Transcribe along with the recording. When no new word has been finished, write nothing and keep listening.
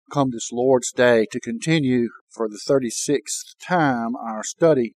come this Lord's Day to continue for the 36th time our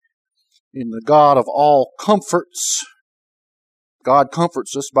study in the God of all comforts. God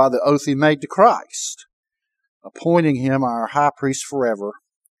comforts us by the oath He made to Christ, appointing Him our high priest forever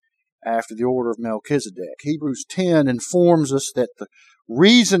after the order of Melchizedek. Hebrews 10 informs us that the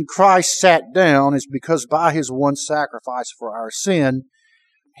reason Christ sat down is because by His one sacrifice for our sin,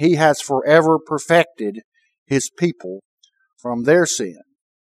 He has forever perfected His people from their sin.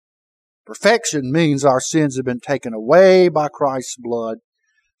 Perfection means our sins have been taken away by Christ's blood,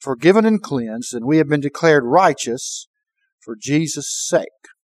 forgiven and cleansed, and we have been declared righteous for Jesus' sake.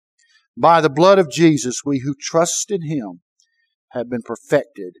 By the blood of Jesus, we who trust in Him have been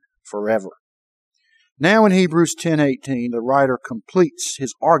perfected forever. Now in Hebrews 10:18, the writer completes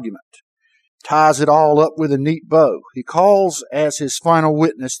his argument, ties it all up with a neat bow. He calls as his final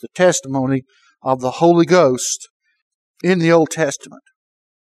witness the testimony of the Holy Ghost in the Old Testament.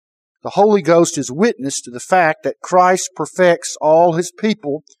 The Holy Ghost is witness to the fact that Christ perfects all His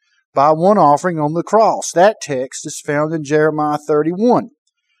people by one offering on the cross. That text is found in Jeremiah 31,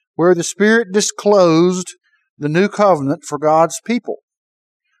 where the Spirit disclosed the new covenant for God's people.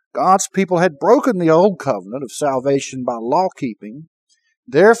 God's people had broken the old covenant of salvation by law-keeping.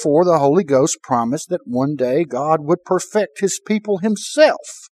 Therefore, the Holy Ghost promised that one day God would perfect His people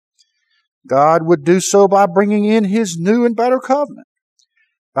Himself. God would do so by bringing in His new and better covenant,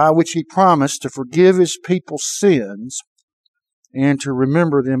 by which He promised to forgive His people's sins and to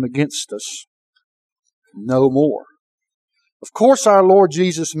remember them against us no more. Of course, our Lord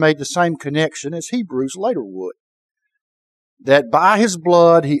Jesus made the same connection as Hebrews later would, that by His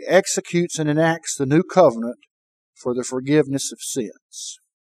blood He executes and enacts the new covenant for the forgiveness of sins.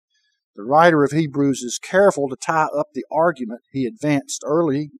 The writer of Hebrews is careful to tie up the argument he advanced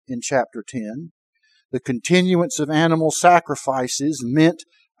early in chapter 10. The continuance of animal sacrifices meant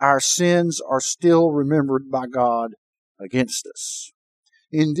our sins are still remembered by God against us.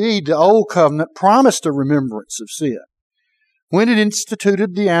 Indeed, the Old Covenant promised a remembrance of sin when it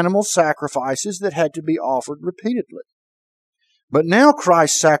instituted the animal sacrifices that had to be offered repeatedly. But now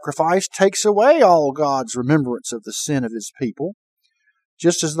Christ's sacrifice takes away all God's remembrance of the sin of His people,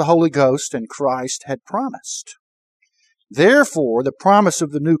 just as the Holy Ghost and Christ had promised. Therefore, the promise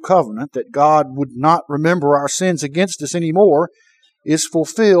of the new covenant that God would not remember our sins against us anymore is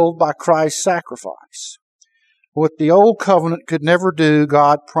fulfilled by Christ's sacrifice. What the old covenant could never do,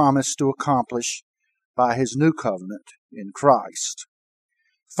 God promised to accomplish by His new covenant in Christ.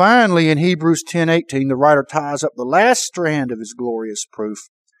 Finally, in Hebrews 10:18, the writer ties up the last strand of his glorious proof.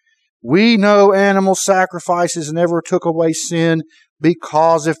 We know animal sacrifices never took away sin,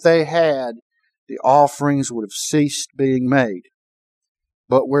 because if they had, the offerings would have ceased being made.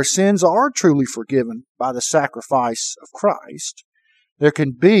 But where sins are truly forgiven by the sacrifice of Christ, there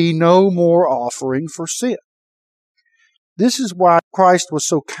can be no more offering for sin. This is why Christ was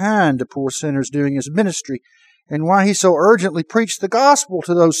so kind to poor sinners during His ministry, and why He so urgently preached the gospel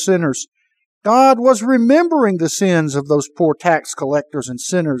to those sinners. God was remembering the sins of those poor tax collectors and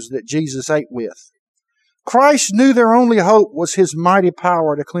sinners that Jesus ate with. Christ knew their only hope was His mighty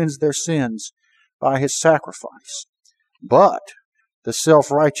power to cleanse their sins by His sacrifice. But the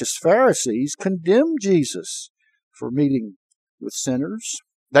self-righteous Pharisees condemned Jesus for meeting with sinners.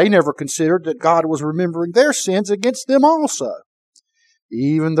 They never considered that God was remembering their sins against them also,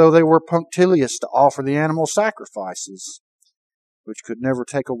 even though they were punctilious to offer the animal sacrifices, which could never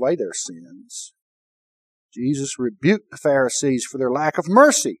take away their sins. Jesus rebuked the Pharisees for their lack of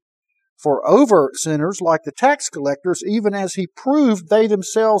mercy for overt sinners like the tax collectors, even as He proved they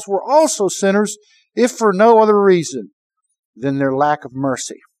themselves were also sinners, if for no other reason than their lack of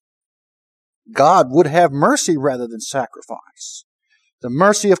mercy. God would have mercy rather than sacrifice. The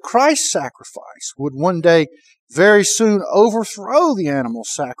mercy of Christ's sacrifice would one day very soon overthrow the animal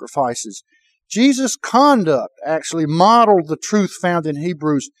sacrifices. Jesus' conduct actually modeled the truth found in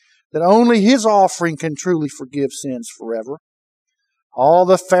Hebrews that only His offering can truly forgive sins forever. All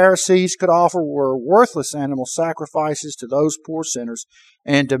the Pharisees could offer were worthless animal sacrifices to those poor sinners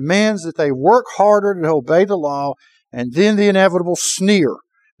and demands that they work harder to obey the law, and then the inevitable sneer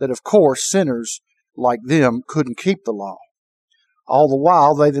that, of course, sinners like them couldn't keep the law. All the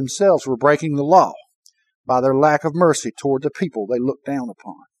while, they themselves were breaking the law by their lack of mercy toward the people they looked down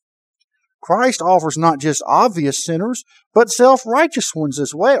upon. Christ offers not just obvious sinners, but self-righteous ones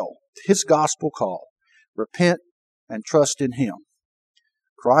as well. His gospel call: repent and trust in Him.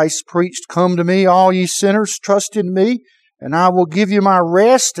 Christ preached, "Come to me, all ye sinners, trust in me, and I will give you my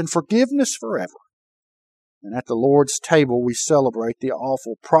rest and forgiveness forever." And at the Lord's table, we celebrate the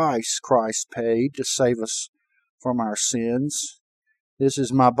awful price Christ paid to save us from our sins. This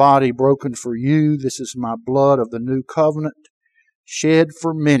is my body broken for you. This is my blood of the new covenant, shed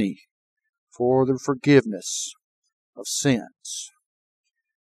for many for the forgiveness of sins.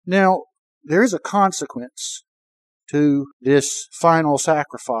 Now, there is a consequence to this final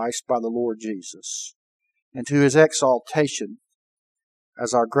sacrifice by the Lord Jesus and to His exaltation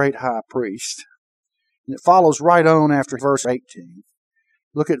as our great high priest. And it follows right on after verse 18.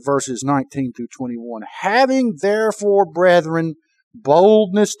 Look at verses 19 through 21. Having therefore, brethren,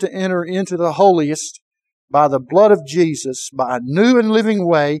 boldness to enter into the holiest by the blood of Jesus, by a new and living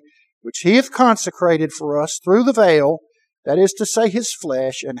way, which He hath consecrated for us through the veil, that is to say, His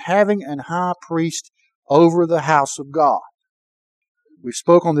flesh, and having an high priest over the house of God. We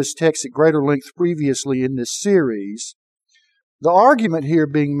spoke on this text at greater length previously in this series. The argument here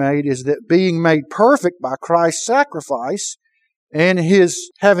being made is that being made perfect by Christ's sacrifice and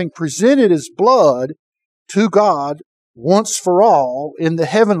His having presented His blood to God once for all in the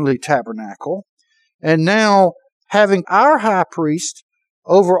heavenly tabernacle, and now having our high priest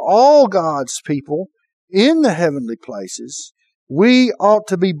over all God's people in the heavenly places, we ought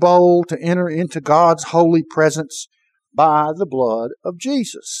to be bold to enter into God's holy presence by the blood of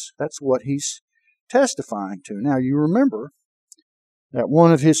Jesus. That's what He's testifying to. Now, you remember that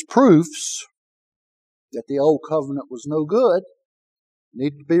one of His proofs that the old covenant was no good,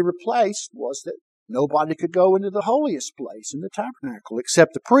 needed to be replaced, was that nobody could go into the holiest place in the tabernacle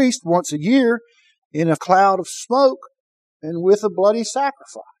except the priest once a year in a cloud of smoke and with a bloody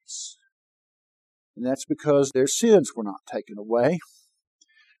sacrifice. And that's because their sins were not taken away.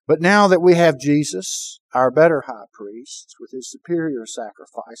 But now that we have Jesus, our better high priest, with His superior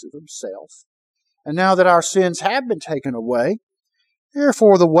sacrifice of Himself, and now that our sins have been taken away,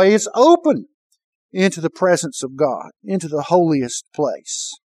 therefore the way is open into the presence of God, into the holiest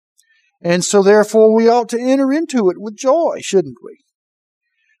place. And so therefore we ought to enter into it with joy, shouldn't we?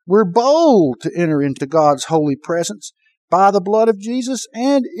 We're bold to enter into God's holy presence by the blood of Jesus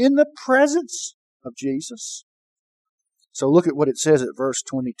and in the presence of Jesus. So look at what it says at verse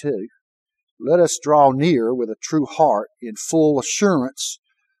 22. Let us draw near with a true heart in full assurance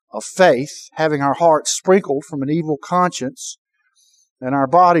of faith, having our hearts sprinkled from an evil conscience and our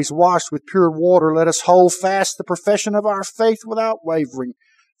bodies washed with pure water. Let us hold fast the profession of our faith without wavering,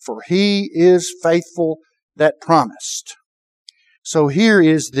 for He is faithful that promised. So here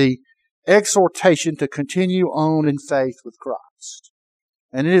is the exhortation to continue on in faith with Christ.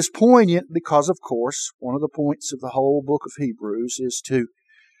 And it is poignant because, of course, one of the points of the whole book of Hebrews is to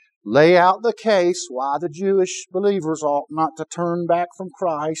lay out the case why the Jewish believers ought not to turn back from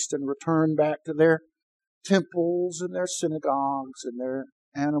Christ and return back to their temples and their synagogues and their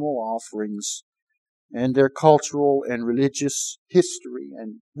animal offerings and their cultural and religious history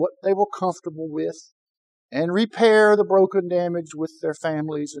and what they were comfortable with, and repair the broken damage with their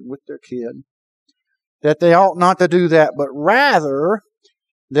families and with their kin. That they ought not to do that, but rather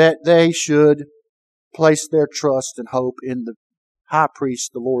that they should place their trust and hope in the high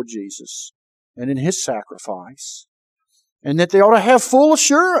priest, the Lord Jesus, and in His sacrifice, and that they ought to have full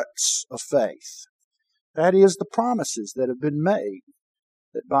assurance of faith. That is, the promises that have been made,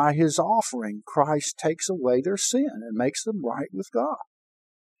 that by His offering, Christ takes away their sin and makes them right with God.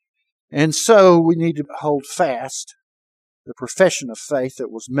 And so we need to hold fast the profession of faith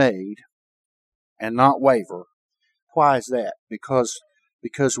that was made and not waver. Why is that? Because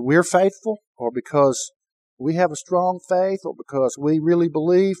we're faithful, or because we have a strong faith, or because we really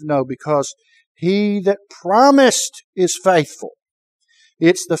believe? No, because He that promised is faithful.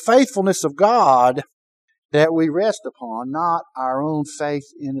 It's the faithfulness of God that we rest upon, not our own faith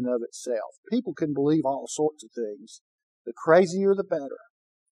in and of itself. People can believe all sorts of things. The crazier, the better.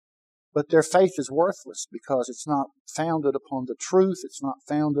 But their faith is worthless because it's not founded upon the truth. It's not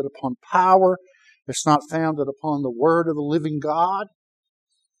founded upon power. It's not founded upon the Word of the living God.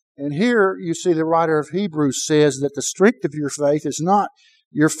 And here you see the writer of Hebrews says that the strength of your faith is not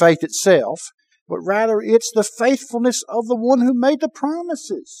your faith itself, but rather it's the faithfulness of the one who made the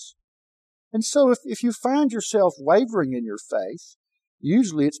promises. And so if you find yourself wavering in your faith,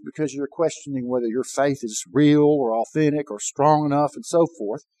 usually it's because you're questioning whether your faith is real or authentic or strong enough and so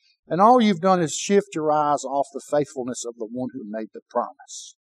forth. And all you've done is shift your eyes off the faithfulness of the one who made the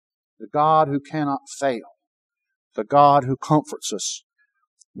promise. The God who cannot fail. The God who comforts us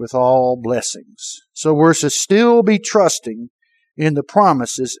with all blessings. So we're to still be trusting in the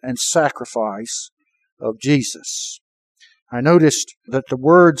promises and sacrifice of Jesus. I noticed that the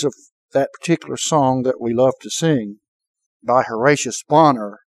words of that particular song that we love to sing by Horatius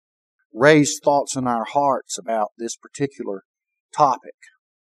Bonner raised thoughts in our hearts about this particular topic.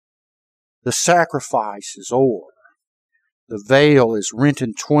 The sacrifice is o'er. The veil is rent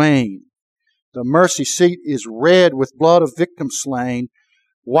in twain. The mercy seat is red with blood of victims slain.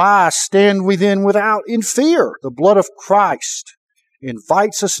 Why stand we then without in fear? The blood of Christ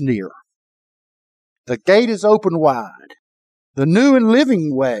invites us near. The gate is open wide. The new and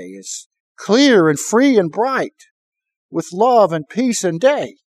living way is clear and free and bright, with love and peace and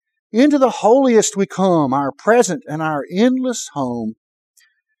day. Into the holiest we come, our present and our endless home.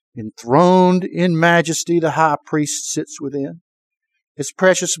 Enthroned in majesty, the high priest sits within. His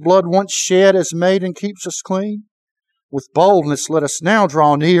precious blood once shed has made and keeps us clean. With boldness let us now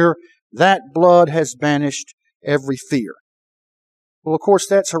draw near. That blood has banished every fear. Well, of course,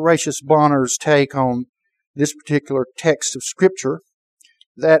 that's Horatius Bonner's take on this particular text of Scripture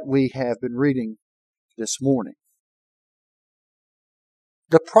that we have been reading this morning.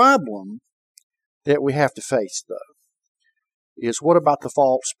 The problem that we have to face, though, is what about the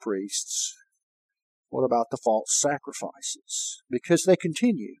false priests? What about the false sacrifices? Because they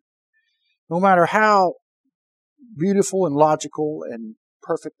continue. No matter how beautiful and logical and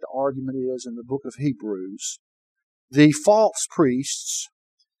perfect the argument is in the book of Hebrews, the false priests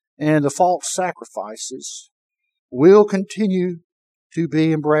and the false sacrifices will continue to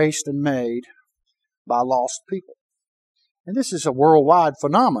be embraced and made by lost people. And this is a worldwide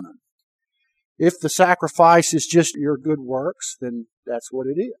phenomenon. If the sacrifice is just your good works, then that's what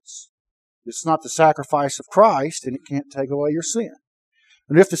it is. It's not the sacrifice of Christ, and it can't take away your sin.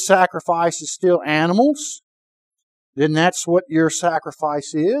 And if the sacrifice is still animals, then that's what your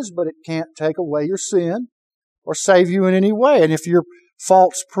sacrifice is, but it can't take away your sin or save you in any way. And if your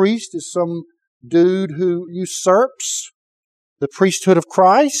false priest is some dude who usurps the priesthood of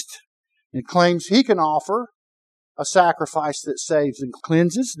Christ and claims he can offer a sacrifice that saves and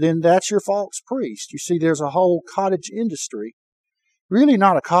cleanses, then that's your false priest. You see, there's a whole cottage industry. Really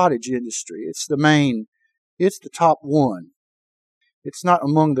not a cottage industry. It's the top one. It's not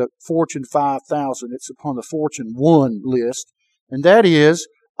among the Fortune 5,000. It's upon the Fortune 1 list. And that is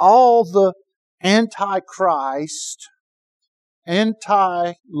all the anti-Christ,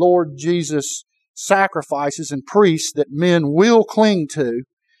 anti-Lord Jesus sacrifices and priests that men will cling to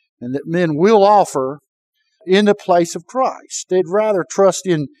and that men will offer in the place of Christ. They'd rather trust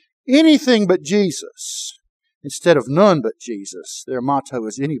in anything but Jesus instead of none but Jesus. Their motto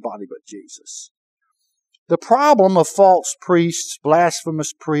is anybody but Jesus. The problem of false priests,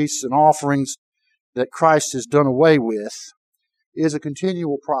 blasphemous priests, and offerings that Christ has done away with is a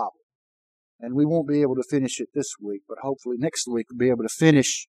continual problem. And we won't be able to finish it this week, but hopefully next week we'll be able to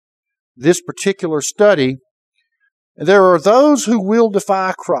finish this particular study. There are those who will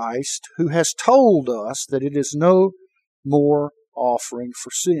defy Christ, who has told us that it is no more offering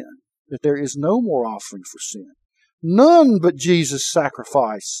for sin, that there is no more offering for sin. None but Jesus'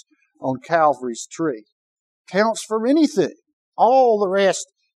 sacrifice on Calvary's tree counts for anything. All the rest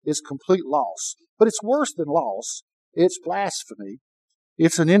is complete loss. But it's worse than loss. It's blasphemy.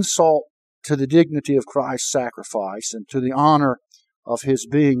 It's an insult to the dignity of Christ's sacrifice and to the honor of His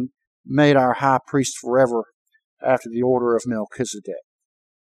being made our high priest forever after the order of Melchizedek.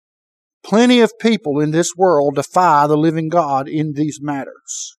 Plenty of people in this world defy the living God in these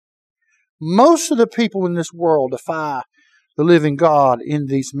matters. Most of the people in this world defy the living God in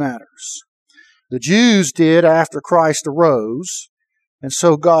these matters. The Jews did after Christ arose, and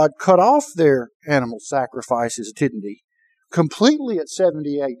so God cut off their animal sacrifices, didn't He? Completely at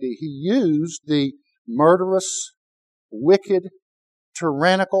 70 A.D. He used the murderous, wicked,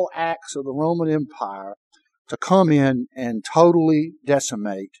 tyrannical acts of the Roman Empire to come in and totally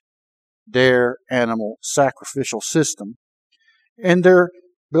decimate their animal sacrificial system and their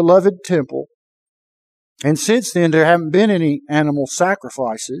beloved temple. And since then, there haven't been any animal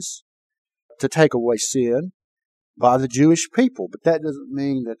sacrifices to take away sin by the Jewish people. But that doesn't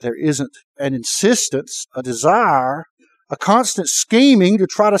mean that there isn't an insistence, a desire, a constant scheming to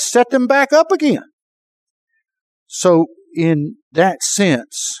try to set them back up again. So in that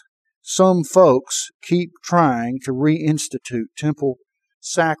sense, some folks keep trying to reinstitute temple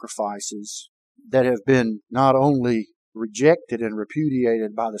sacrifices that have been not only rejected and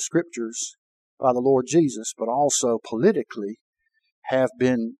repudiated by the Scriptures, by the Lord Jesus, but also politically have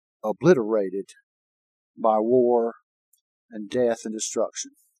been obliterated by war and death and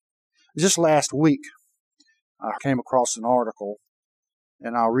destruction. Just last week, I came across an article,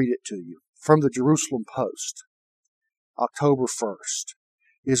 and I'll read it to you, from the Jerusalem Post, October 1st.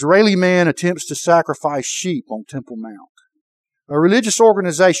 Israeli man attempts to sacrifice sheep on Temple Mount. A religious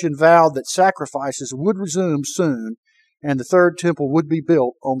organization vowed that sacrifices would resume soon and the third temple would be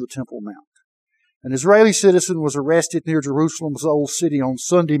built on the Temple Mount. An Israeli citizen was arrested near Jerusalem's Old City on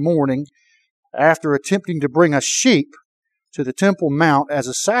Sunday morning after attempting to bring a sheep to the Temple Mount as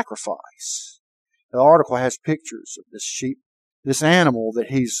a sacrifice. The article has pictures of this sheep, this animal that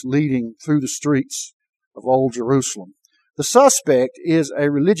he's leading through the streets of Old Jerusalem. The suspect is a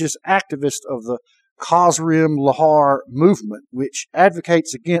religious activist of the Khazrim Lahar movement, which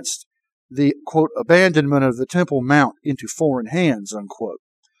advocates against the, quote, abandonment of the Temple Mount into foreign hands, unquote.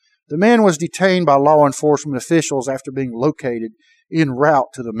 The man was detained by law enforcement officials after being located en route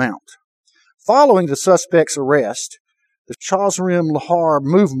to the Mount. Following the suspect's arrest, the Khazrim Lahar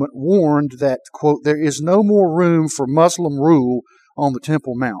movement warned that, quote, there is no more room for Muslim rule on the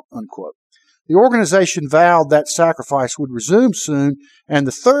Temple Mount, unquote. The organization vowed that sacrifice would resume soon, and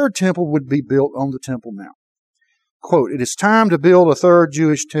the third temple would be built on the Temple Mount. Quote, it is time to build a third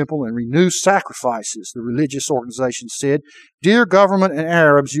Jewish temple and renew sacrifices, the religious organization said. Dear government and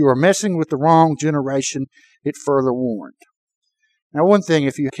Arabs, you are messing with the wrong generation, it further warned. Now, one thing,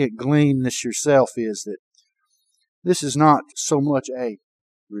 if you can't glean this yourself, is that this is not so much a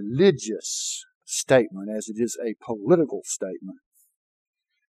religious statement as it is a political statement.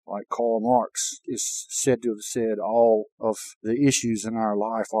 Like Karl Marx is said to have said, all of the issues in our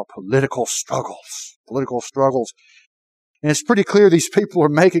life are political struggles. Political struggles. And it's pretty clear these people are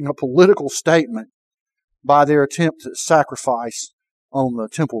making a political statement by their attempt to sacrifice on the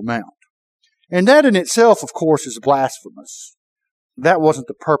Temple Mount. And that in itself, of course, is blasphemous. That wasn't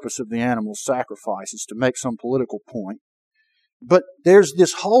the purpose of the animal sacrifice, is to make some political point. But there's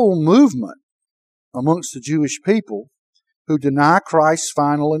this whole movement amongst the Jewish people who deny Christ's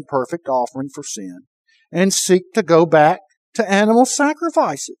final and perfect offering for sin and seek to go back to animal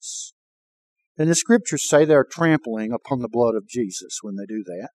sacrifices. And the scriptures say they're trampling upon the blood of Jesus when they do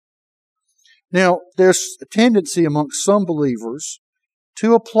that. Now, there's a tendency amongst some believers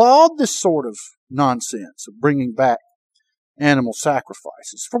to applaud this sort of nonsense of bringing back animal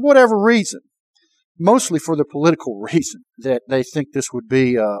sacrifices for whatever reason. Mostly for the political reason that they think this would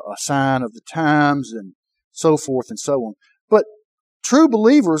be a sign of the times and so forth and so on. But true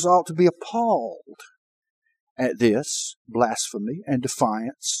believers ought to be appalled at this blasphemy and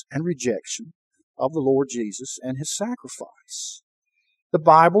defiance and rejection of the Lord Jesus and His sacrifice. The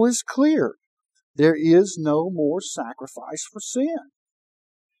Bible is clear. There is no more sacrifice for sin.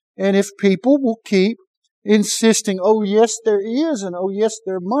 And if people will keep insisting, oh yes there is, and oh yes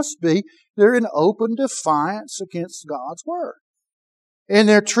there must be, they're in open defiance against God's Word. And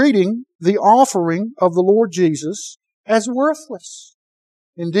they're treating the offering of the Lord Jesus as worthless.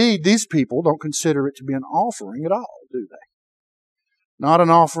 Indeed, these people don't consider it to be an offering at all, do they? Not an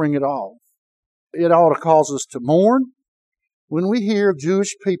offering at all. It ought to cause us to mourn when we hear of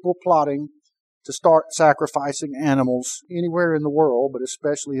Jewish people plotting to start sacrificing animals anywhere in the world, but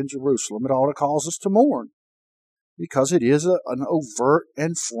especially in Jerusalem. It ought to cause us to mourn because it is an overt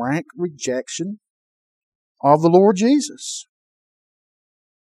and frank rejection of the Lord Jesus.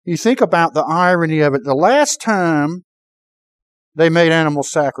 You think about the irony of it. The last time they made animal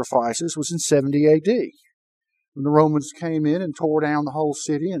sacrifices was in 70 A.D. when the Romans came in and tore down the whole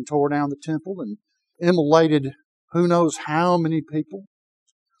city and tore down the temple and immolated who knows how many people.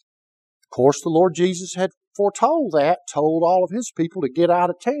 Of course, the Lord Jesus had foretold that, told all of His people to get out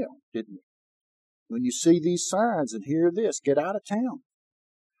of town, didn't He? When you see these signs and hear this, get out of town.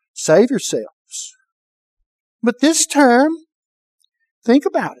 Save yourselves. But this time, think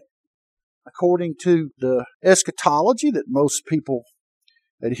about it. According to the eschatology that most people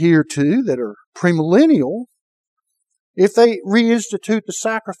adhere to that are premillennial, if they reinstitute the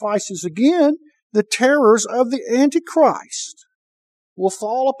sacrifices again, the terrors of the Antichrist will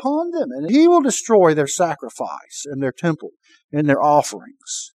fall upon them, and he will destroy their sacrifice and their temple and their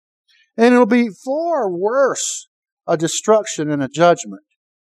offerings. And it'll be far worse a destruction and a judgment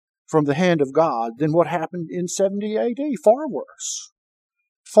from the hand of God than what happened in 70 A.D. Far worse.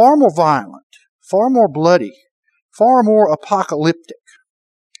 Far more violent, far more bloody, far more apocalyptic.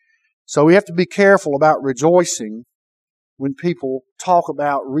 So we have to be careful about rejoicing when people talk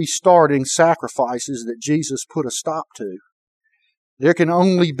about restarting sacrifices that Jesus put a stop to. There can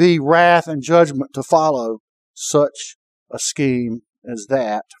only be wrath and judgment to follow such a scheme as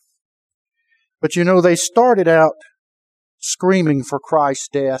that. But you know, they started out screaming for Christ's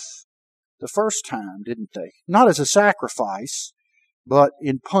death the first time, didn't they? Not as a sacrifice, but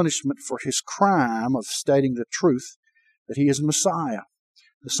in punishment for His crime of stating the truth that He is Messiah,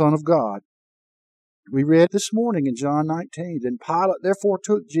 the Son of God. We read this morning in John 19, then Pilate therefore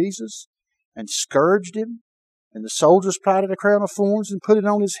took Jesus and scourged Him, and the soldiers plaited a crown of thorns and put it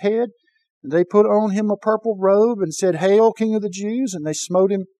on His head, and they put on Him a purple robe and said, Hail, King of the Jews, and they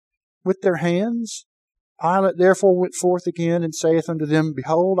smote Him with their hands. Pilate therefore went forth again and saith unto them,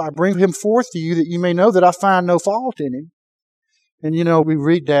 Behold, I bring Him forth to you that you may know that I find no fault in Him. And we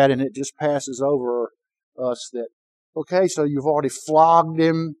read that and it just passes over us that, okay, so you've already flogged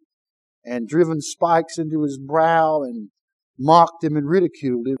him and driven spikes into his brow and mocked him and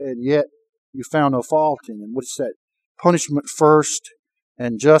ridiculed him, and yet you found no fault in him. What's that? Punishment first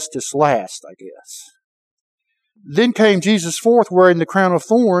and justice last, I guess. Then came Jesus forth wearing the crown of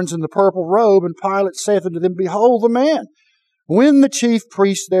thorns and the purple robe, and Pilate saith unto them, Behold the man. When the chief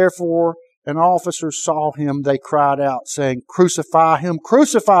priests therefore and officers saw him, they cried out, saying, Crucify him,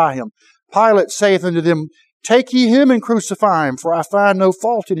 crucify him. Pilate saith unto them, Take ye him and crucify him, for I find no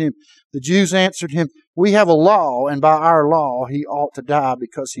fault in him. The Jews answered him, We have a law, and by our law he ought to die,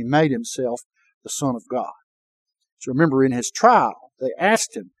 because he made himself the Son of God. So remember, in his trial, they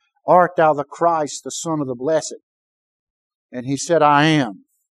asked him, Art thou the Christ, the Son of the Blessed? And he said, I am.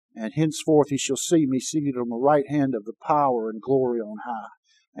 And henceforth he shall see me seated on the right hand of the power and glory on high,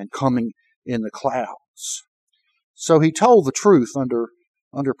 and coming in the clouds. So he told the truth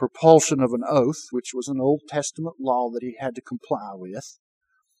under propulsion of an oath, which was an Old Testament law that he had to comply with.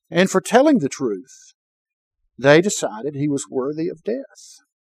 And for telling the truth, they decided he was worthy of death.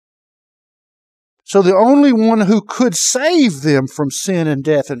 So the only one who could save them from sin and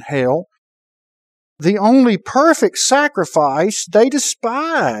death and hell, the only perfect sacrifice, they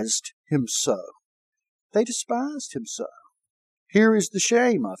despised him so. They despised him so. Here is the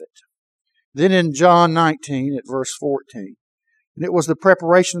shame of it. Then in John 19 at verse 14, And it was the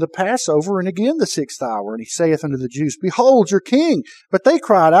preparation of the Passover, and again the 6th hour. And he saith unto the Jews, Behold your king. But they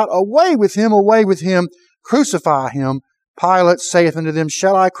cried out, Away with him, crucify him. Pilate saith unto them,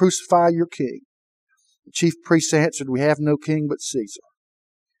 Shall I crucify your king? The chief priests answered, We have no king but Caesar.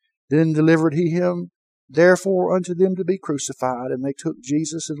 Then delivered he him therefore unto them to be crucified. And they took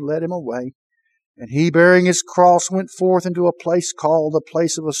Jesus and led him away. And he, bearing his cross, went forth into a place called the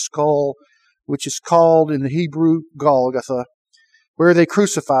place of a skull, which is called in the Hebrew Golgotha, where they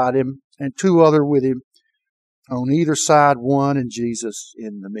crucified him, and 2 other with him, on either side one, and Jesus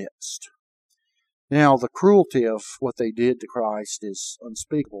in the midst. Now, the cruelty of what they did to Christ is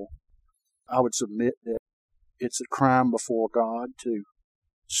unspeakable. I would submit that it's a crime before God to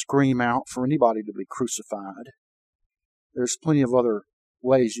scream out for anybody to be crucified. There's plenty of other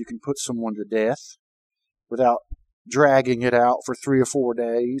ways you can put someone to death without dragging it out for 3 or 4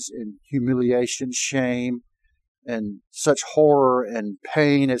 days in humiliation, shame, and such horror and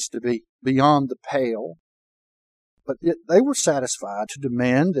pain as to be beyond the pale. But yet they were satisfied to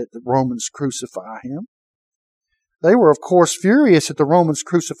demand that the Romans crucify him. They were, of course, furious that the Romans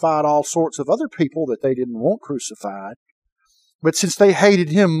crucified all sorts of other people that they didn't want crucified. But since they hated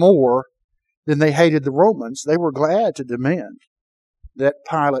him more than they hated the Romans, they were glad to demand that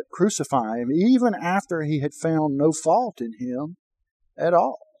Pilate crucify him, even after he had found no fault in him at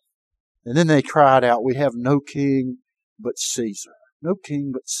all. And then they cried out, We have no king but Caesar. No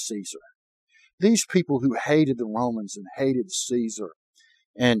king but Caesar. These people who hated the Romans and hated Caesar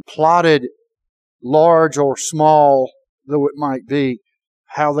and plotted, large or small though it might be,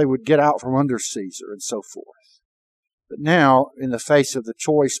 how they would get out from under Caesar and so forth. But now, in the face of the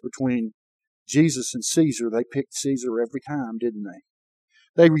choice between Jesus and Caesar, they picked Caesar every time, didn't they?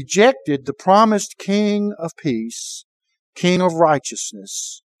 They rejected the promised King of peace, King of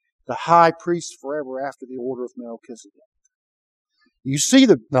righteousness, the high priest forever after the order of Melchizedek. You see,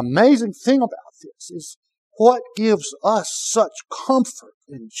 the amazing thing about this is what gives us such comfort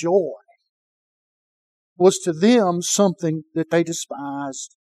and joy was to them something that they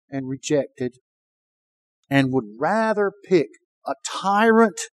despised and rejected and would rather pick a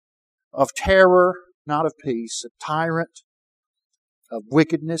tyrant of terror, not of peace, a tyrant of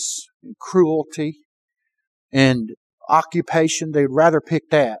wickedness and cruelty and occupation. They'd rather pick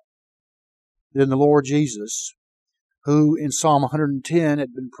that than the Lord Jesus, who in Psalm 110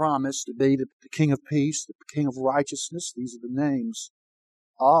 had been promised to be the King of peace, the King of righteousness. These are the names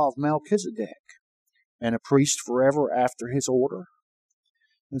of Melchizedek, and a priest forever after his order.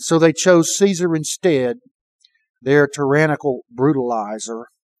 And so they chose Caesar instead, their tyrannical brutalizer,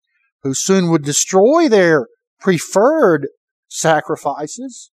 who soon would destroy their preferred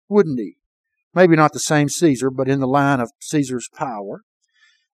sacrifices, wouldn't he? Maybe not the same Caesar, but in the line of Caesar's power.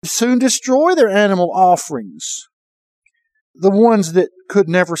 Soon destroy their animal offerings, the ones that could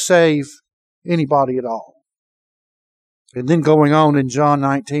never save anybody at all. And then going on in John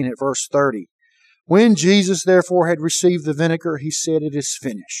 19 at verse 30, When Jesus therefore had received the vinegar, he said, It is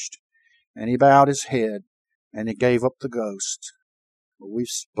finished. And he bowed his head, and he gave up the ghost. Well, we've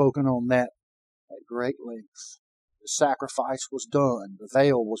spoken on that at great length. The sacrifice was done. The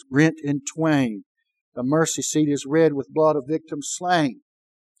veil was rent in twain. The mercy seat is red with blood of victims slain.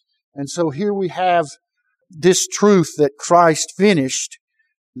 And so here we have this truth that Christ finished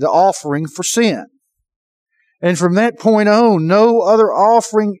the offering for sin. And from that point on, no other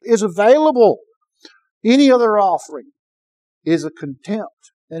offering is available. Any other offering is a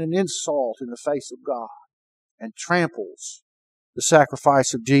contempt and an insult in the face of God and tramples the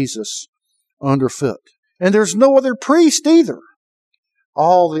sacrifice of Jesus underfoot. And there's no other priest either.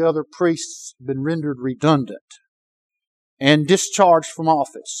 All the other priests have been rendered redundant and discharged from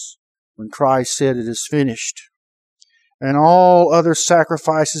office when Christ said it is finished. And all other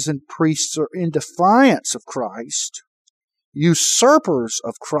sacrifices and priests are in defiance of Christ, usurpers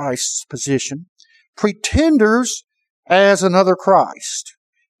of Christ's position, pretenders as another Christ.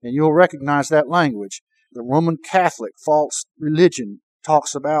 And you'll recognize that language. The Roman Catholic false religion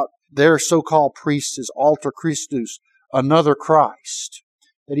talks about their so-called priest as alter Christus, another Christ,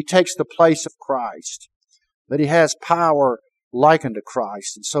 that he takes the place of Christ, that he has power like unto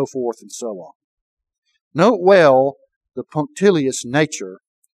Christ, and so forth and so on. Note well the punctilious nature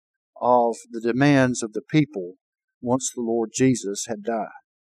of the demands of the people once the Lord Jesus had died.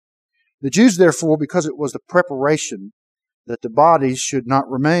 The Jews, therefore, because it was the preparation that the bodies should not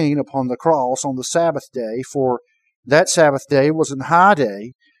remain upon the cross on the Sabbath day, for that Sabbath day was an high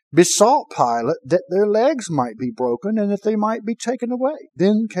day, besought Pilate that their legs might be broken and that they might be taken away.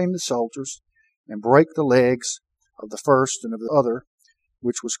 Then came the soldiers and brake the legs of the first and of the other,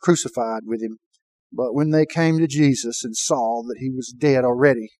 which was crucified with him. But when they came to Jesus and saw that he was dead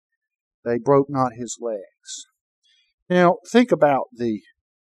already, they broke not his legs. Now, think about the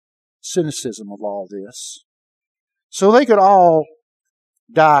cynicism of all this. So they could all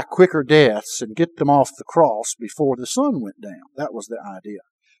die quicker deaths and get them off the cross before the sun went down. That was the idea.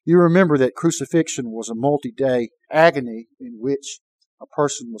 You remember that crucifixion was a multi-day agony in which a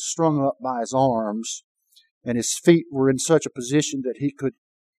person was strung up by his arms and his feet were in such a position that he could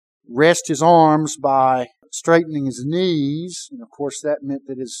rest his arms by straightening his knees. And of course that meant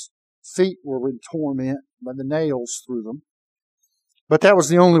that his feet were in torment by the nails through them. But that was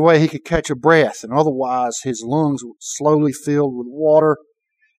the only way he could catch a breath, and otherwise his lungs were slowly filled with water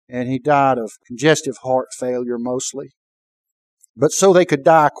and he died of congestive heart failure mostly. But so they could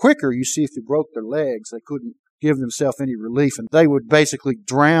die quicker, you see, if they broke their legs, they couldn't give themselves any relief, and they would basically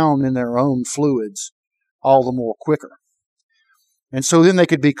drown in their own fluids all the more quicker. And so then they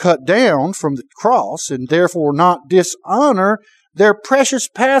could be cut down from the cross and therefore not dishonor their precious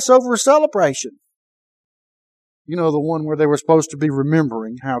Passover celebration. You know, the one where they were supposed to be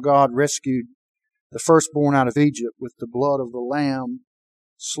remembering how God rescued the firstborn out of Egypt with the blood of the lamb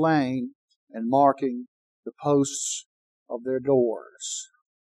slain and marking the posts of their doors.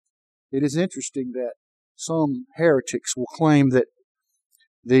 It is interesting that some heretics will claim that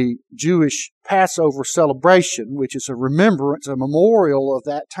the Jewish Passover celebration, which is a remembrance, a memorial of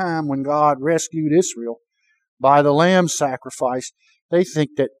that time when God rescued Israel by the lamb sacrifice, they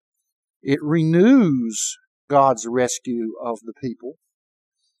think that it renews God's rescue of the people,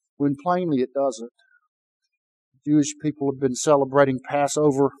 when plainly it doesn't. Jewish people have been celebrating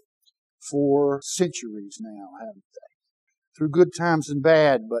Passover for centuries now, haven't they? Through good times and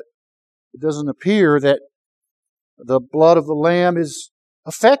bad, but it doesn't appear that the blood of the lamb is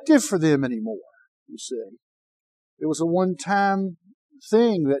effective for them anymore, you see. It was a one-time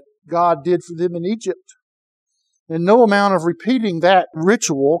thing that God did for them in Egypt. And no amount of repeating that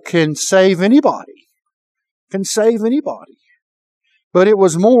ritual can save anybody. But it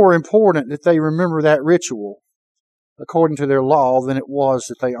was more important that they remember that ritual according to their law than it was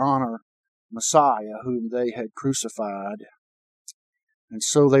that they honor Messiah whom they had crucified. And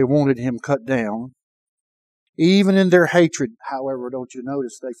so they wanted him cut down. Even in their hatred, however, don't you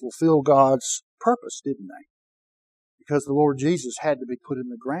notice, they fulfilled God's purpose, didn't they? Because the Lord Jesus had to be put in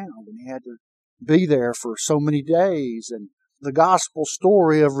the ground and he had to be there for so many days, and the gospel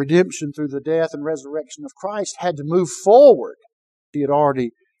story of redemption through the death and resurrection of Christ had to move forward. He had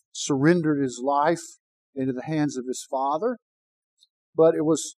already surrendered his life into the hands of his Father, but it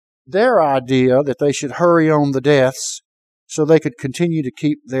was their idea that they should hurry on the deaths so they could continue to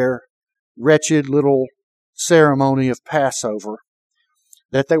keep their wretched little ceremony of Passover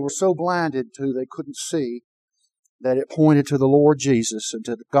that they were so blinded to they couldn't see that it pointed to the Lord Jesus and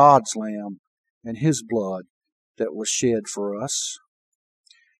to God's Lamb and his blood that was shed for us.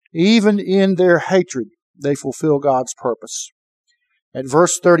 Even in their hatred, they fulfill God's purpose. At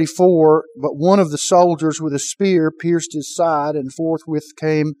verse 34, but one of the soldiers with a spear pierced his side, and forthwith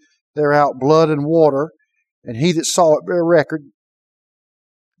came there out blood and water, and he that saw it bare record.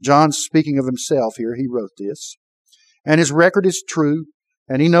 John's speaking of himself here, he wrote this. And his record is true,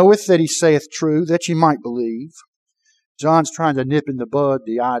 and he knoweth that he saith true, that ye might believe. John's trying to nip in the bud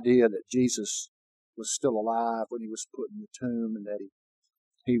the idea that Jesus was still alive when he was put in the tomb, and that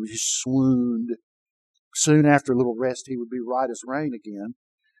he was swooned. Soon after a little rest, he would be right as rain again.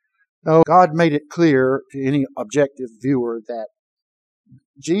 No, God made it clear to any objective viewer that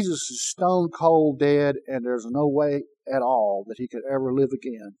Jesus is stone cold dead, and there's no way at all that he could ever live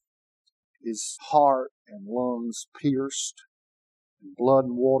again. His heart and lungs pierced, and blood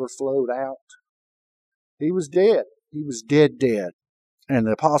and water flowed out. He was dead. He was dead. And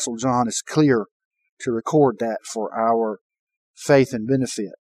the Apostle John is clear to record that for our faith and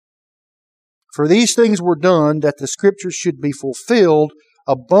benefit. For these things were done that the Scriptures should be fulfilled.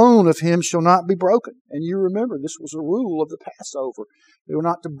 A bone of him shall not be broken. And you remember, this was a rule of the Passover. They were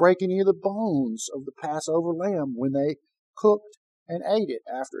not to break any of the bones of the Passover lamb when they cooked and ate it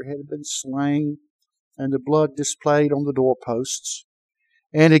after it had been slain and the blood displayed on the doorposts.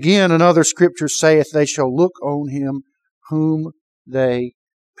 And again, another Scripture saith, they shall look on him whom they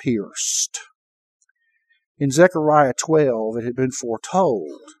pierced. In Zechariah 12, it had been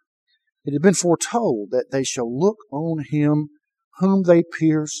foretold. It had been foretold that they shall look on him whom they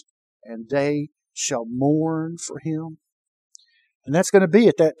pierced, and they shall mourn for him. And that's going to be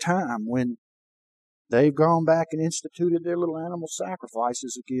at that time when they've gone back and instituted their little animal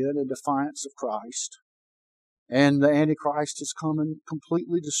sacrifices again in defiance of Christ. And the Antichrist has come and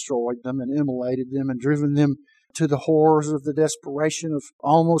completely destroyed them and immolated them and driven them to the horrors of the desperation of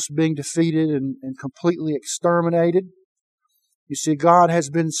almost being defeated and completely exterminated. You see, God has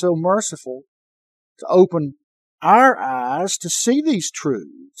been so merciful to open our eyes to see these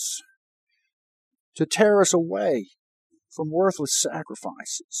truths, to tear us away from worthless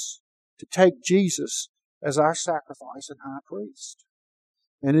sacrifices, to take Jesus as our sacrifice and high priest.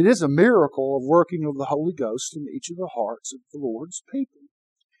 And it is a miracle of working of the Holy Ghost in each of the hearts of the Lord's people.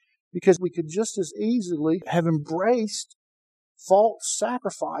 Because we could just as easily have embraced false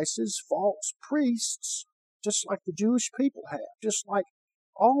sacrifices, false priests, just like the Jewish people have, just like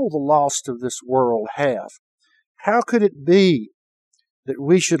all the lost of this world have. How could it be that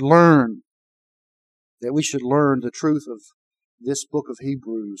we should learn the truth of this book of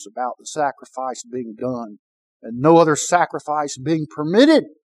Hebrews about the sacrifice being done and no other sacrifice being permitted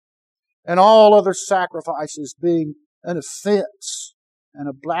and all other sacrifices being an offense and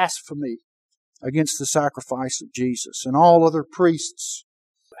a blasphemy against the sacrifice of Jesus, and all other priests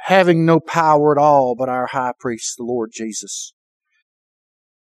having no power at all but our high priest, the Lord Jesus?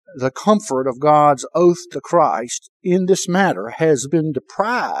 The comfort of God's oath to Christ in this matter has been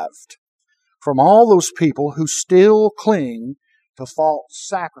deprived from all those people who still cling to false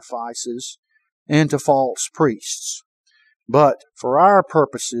sacrifices and to false priests. But for our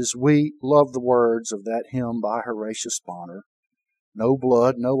purposes, we love the words of that hymn by Horatius Bonner. No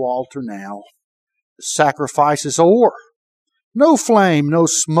blood, no altar now. The sacrifice is o'er. No flame, no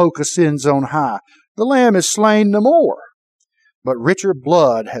smoke ascends on high. The Lamb is slain no more. But richer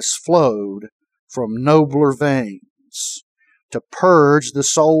blood has flowed from nobler veins to purge the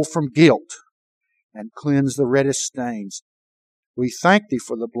soul from guilt and cleanse the reddest stains. We thank Thee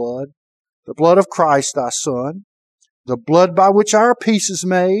for the blood of Christ Thy Son, the blood by which our peace is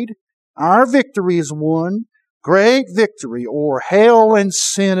made, our victory is won, great victory o'er hell and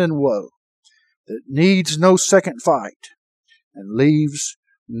sin and woe, that needs no second fight and leaves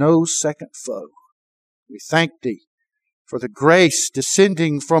no second foe. We thank Thee for the grace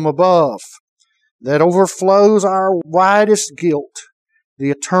descending from above that overflows our widest guilt, the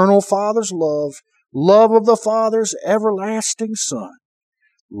eternal Father's love, love of the Father's everlasting Son,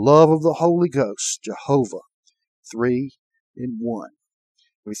 love of the Holy Ghost, Jehovah, 3 in 1.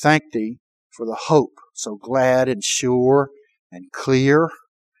 We thank Thee for the hope so glad and sure and clear.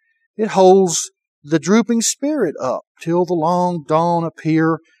 It holds the drooping spirit up till the long dawn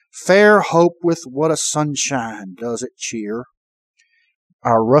appear. Fair hope, with what a sunshine does it cheer.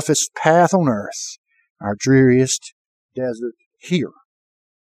 Our roughest path on earth, our dreariest desert here.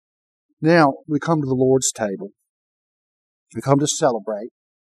 Now we come to the Lord's table. We come to celebrate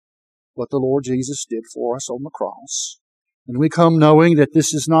what the Lord Jesus did for us on the cross. And we come knowing that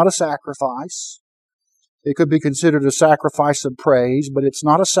this is not a sacrifice. It could be considered a sacrifice of praise, but it's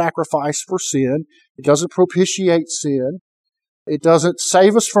not a sacrifice for sin. It doesn't propitiate sin. It doesn't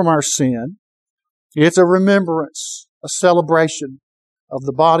save us from our sin. It's a remembrance, a celebration of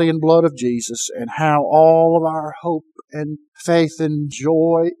the body and blood of Jesus, and how all of our hope and faith and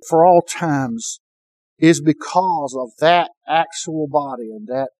joy for all times is because of that actual body and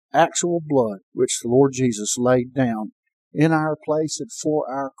that actual blood which the Lord Jesus laid down in our place and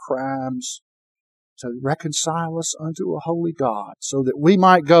for our crimes to reconcile us unto a holy God, so that we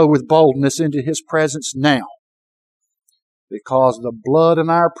might go with boldness into His presence now, because the blood and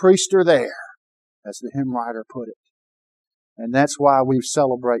our priest are there, as the hymn writer put it. And that's why we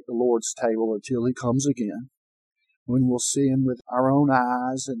celebrate the Lord's table until He comes again, when we'll see Him with our own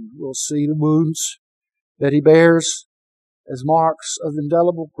eyes and we'll see the wounds that He bears as marks of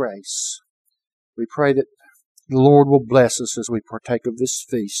indelible grace. We pray that the Lord will bless us as we partake of this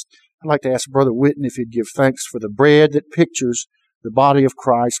feast. I'd like to ask Brother Whitten if he'd give thanks for the bread that pictures the body of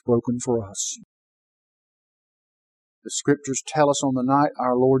Christ broken for us. The Scriptures tell us on the night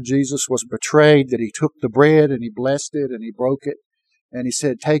our Lord Jesus was betrayed that He took the bread and He blessed it and He broke it. And He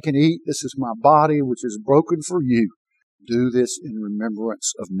said, "Take and eat. This is my body which is broken for you. Do this in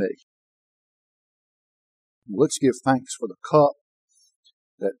remembrance of me." Let's give thanks for the cup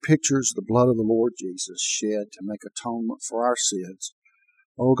that pictures the blood of the Lord Jesus shed to make atonement for our sins.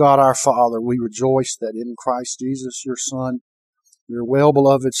 O God our Father, we rejoice that in Christ Jesus, your Son, your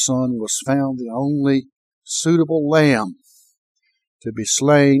well-beloved Son, was found the only suitable lamb to be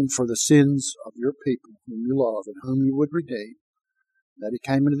slain for the sins of your people whom you love and whom you would redeem. That He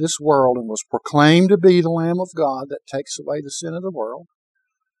came into this world and was proclaimed to be the Lamb of God that takes away the sin of the world.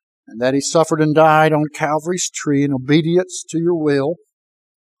 And that He suffered and died on Calvary's tree in obedience to your will.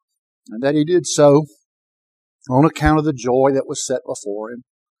 And that He did so on account of the joy that was set before Him.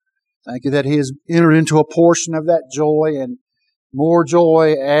 Thank you that He has entered into a portion of that joy and more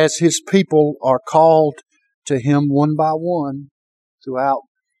joy as His people are called to Him one by one throughout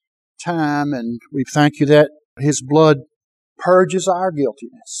time. And we thank you that His blood purges our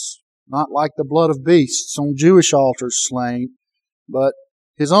guiltiness, not like the blood of beasts on Jewish altars slain, but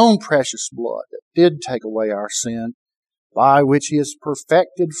His own precious blood that did take away our sin, by which He has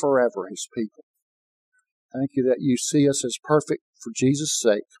perfected forever His people. Thank you that you see us as perfect for Jesus'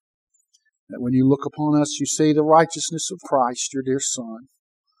 sake. That when you look upon us, you see the righteousness of Christ, your dear Son.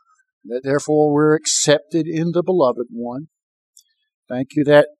 That therefore we're accepted in the Beloved One. Thank you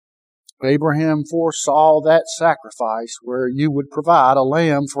that Abraham foresaw that sacrifice where you would provide a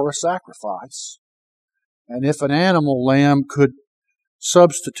lamb for a sacrifice. And if an animal lamb could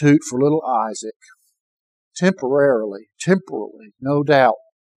substitute for little Isaac, temporarily, no doubt,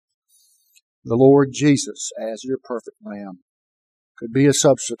 the Lord Jesus as your perfect lamb could be a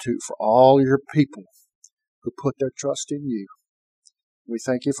substitute for all your people who put their trust in you. We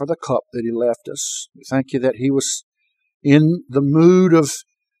thank you for the cup that He left us. We thank you that He was in the mood of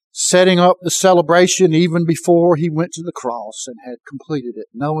setting up the celebration even before He went to the cross and had completed it,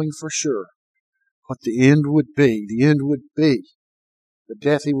 knowing for sure what the end would be. The end would be the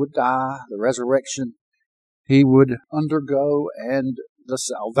death He would die, the resurrection He would undergo, and the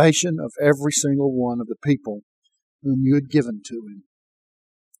salvation of every single one of the people whom you had given to Him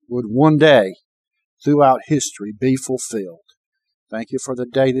would one day throughout history be fulfilled. Thank you for the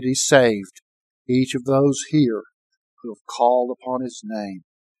day that He saved each of those here who have called upon His name.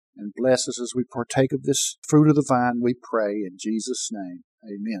 And bless us as we partake of this fruit of the vine, we pray in Jesus' name.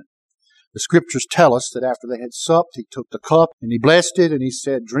 Amen. The Scriptures tell us that after they had supped, He took the cup and He blessed it and He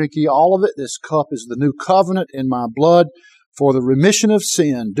said, "Drink ye all of it. This cup is the new covenant in my blood for the remission of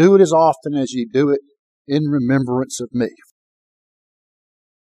sin. Do it as often as ye do it in remembrance of me."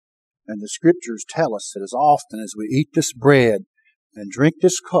 And the Scriptures tell us that as often as we eat this bread and drink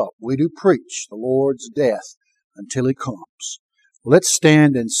this cup, we do preach the Lord's death until He comes. Let's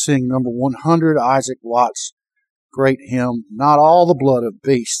stand and sing number 100, Isaac Watts' great hymn, "Not all the blood of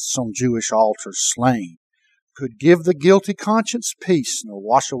beasts on Jewish altars slain could give the guilty conscience peace nor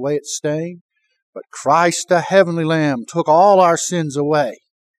wash away its stain, but Christ the heavenly Lamb took all our sins away,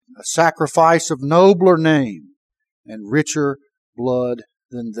 a sacrifice of nobler name and richer blood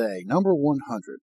than they." Number 100.